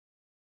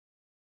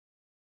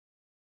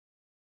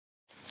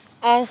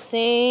I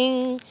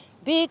sing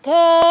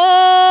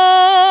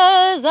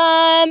because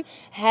I'm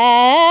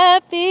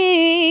happy.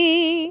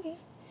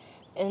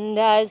 And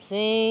I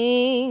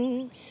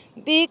sing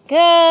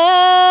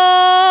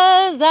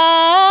because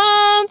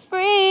I'm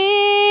free.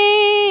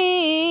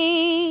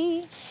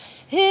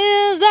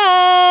 His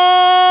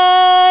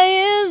eye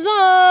is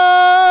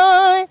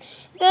on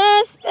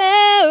the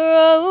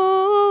sparrow,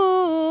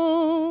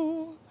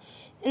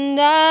 and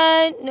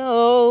I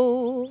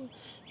know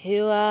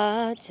He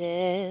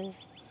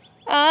watches.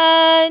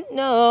 I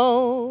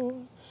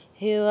know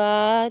He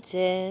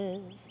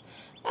watches.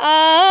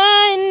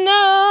 I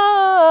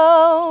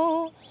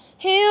know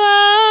He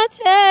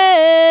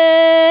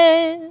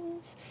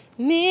watches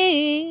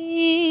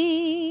me.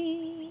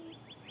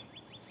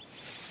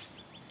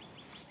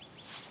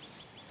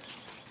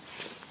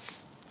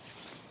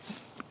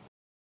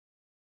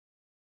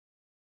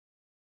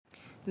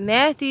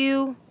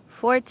 Matthew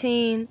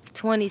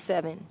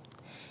 14:27.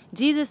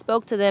 Jesus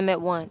spoke to them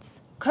at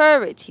once.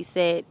 "Courage," he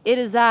said. "It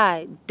is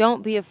I.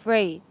 Don't be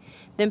afraid."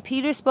 Then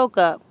Peter spoke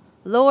up.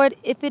 "Lord,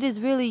 if it is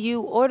really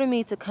you, order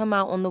me to come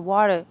out on the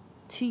water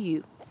to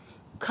you."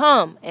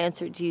 "Come,"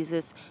 answered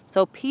Jesus.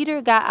 So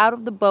Peter got out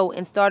of the boat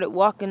and started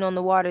walking on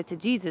the water to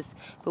Jesus.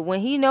 But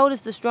when he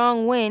noticed the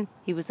strong wind,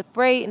 he was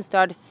afraid and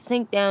started to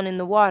sink down in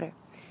the water.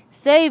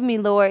 "Save me,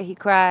 Lord," he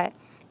cried.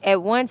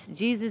 At once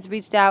Jesus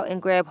reached out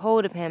and grabbed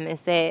hold of him and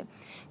said,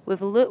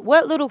 "With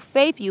what little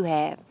faith you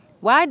have,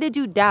 why did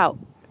you doubt?"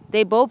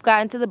 They both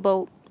got into the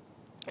boat,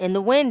 and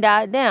the wind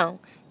died down.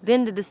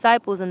 Then the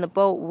disciples in the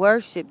boat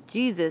worshiped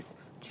Jesus.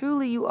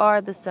 "Truly you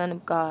are the Son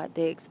of God,"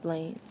 they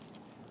explained.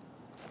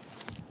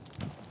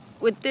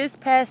 With this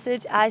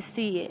passage, I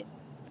see it,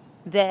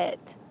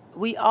 that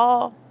we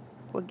all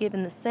were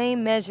given the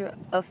same measure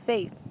of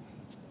faith,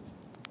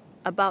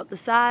 about the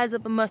size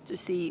of a mustard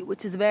seed,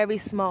 which is very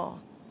small.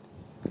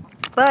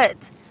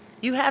 But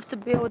you have to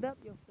build up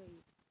your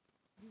faith.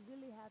 You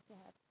really have to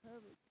have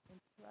courage and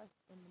trust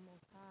in the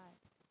Most High,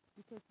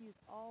 because He is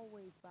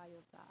always by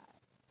your side.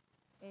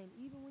 And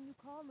even when you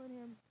call on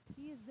Him,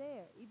 He is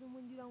there. Even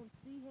when you don't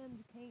see Him,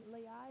 you can't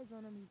lay eyes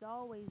on Him, He's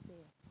always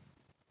there.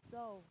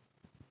 So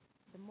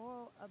the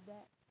moral of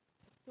that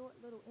short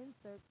little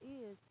insert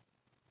is,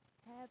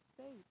 have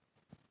faith.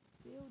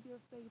 Build your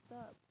faith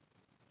up.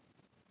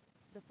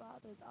 The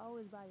Father is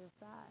always by your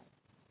side.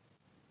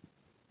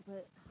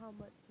 But how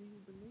much do you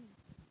believe?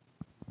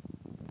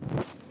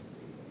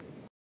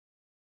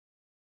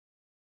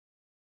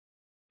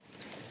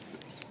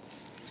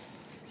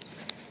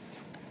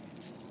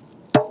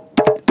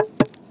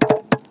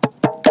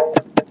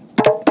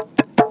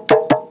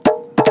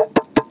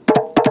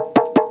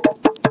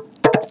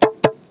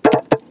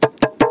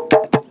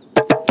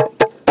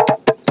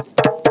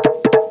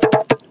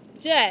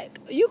 Jack,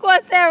 you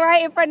gonna stand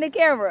right in front of the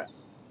camera.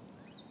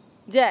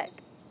 Jack,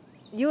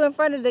 you in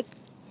front of the